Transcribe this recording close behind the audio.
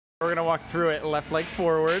We're gonna walk through it. Left leg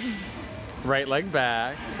forward, right leg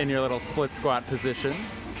back in your little split squat position.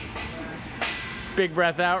 Big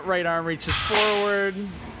breath out, right arm reaches forward.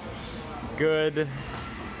 Good.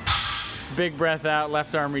 Big breath out,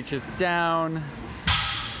 left arm reaches down.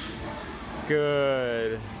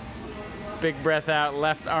 Good. Big breath out,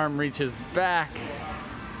 left arm reaches back.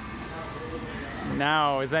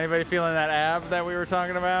 Now, is anybody feeling that ab that we were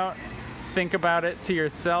talking about? Think about it to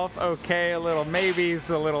yourself. Okay, a little maybes,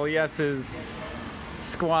 a little yeses.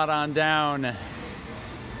 Squat on down.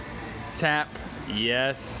 Tap.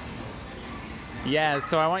 Yes. Yeah,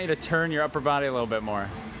 so I want you to turn your upper body a little bit more.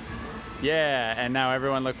 Yeah, and now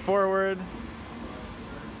everyone look forward.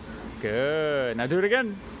 Good. Now do it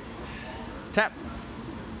again. Tap.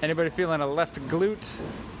 Anybody feeling a left glute?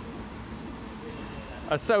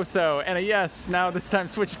 A so-so and a yes. Now this time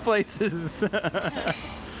switch places.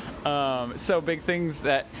 So big things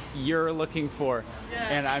that you're looking for. Yeah.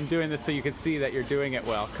 And I'm doing this so you can see that you're doing it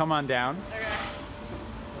well. Come on down. Okay.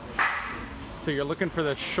 So you're looking for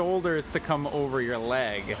the shoulders to come over your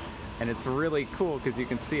leg. And it's really cool because you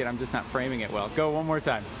can see it. I'm just not framing it well. Go one more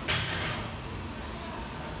time.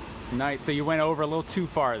 Nice. So you went over a little too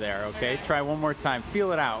far there, okay? Try one more time.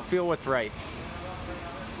 Feel it out. Feel what's right.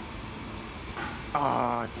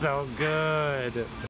 Oh, so good.